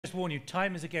Just warn you,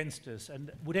 time is against us,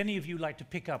 and would any of you like to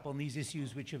pick up on these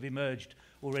issues which have emerged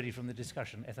already from the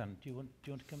discussion? Ethan, do you want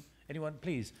to come? Anyone,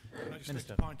 please? Can I just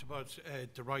Minister. make a point about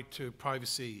the right to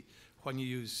privacy when you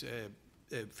use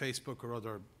Facebook or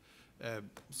other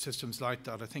systems like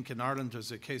that? I think in Ireland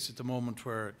there's a case at the moment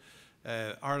where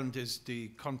Ireland is the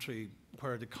country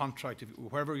where the contract,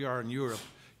 wherever you are in Europe,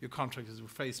 your contract is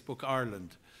with Facebook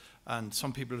Ireland. And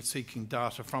some people are seeking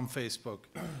data from Facebook.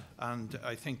 And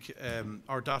I think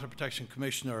our Data Protection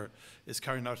Commissioner is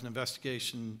carrying out an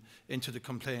investigation into the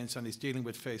complaints, and he's dealing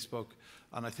with Facebook.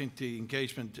 And I think the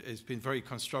engagement has been very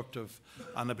constructive,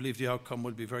 and I believe the outcome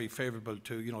will be very favourable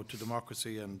to, to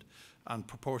democracy and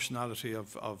proportionality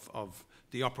of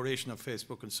the operation of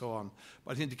Facebook and so on.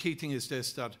 But I think the key thing is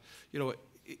this, that,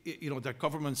 that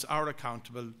governments are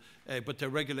accountable, but they're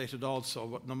regulated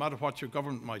also. No matter what your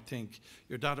government might think,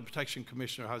 your Data Protection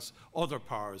Commissioner has other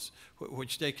powers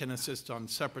which they can assist on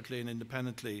separately and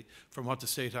independently from what the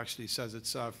state actually says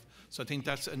itself. So I think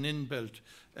that's an inbuilt,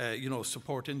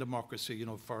 support in democracy,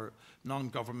 for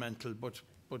non-governmental but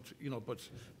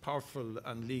powerful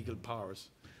and legal powers.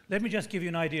 Let me just give you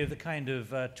an idea of the kind of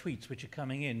tweets which are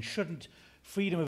coming in. Shouldn't freedom of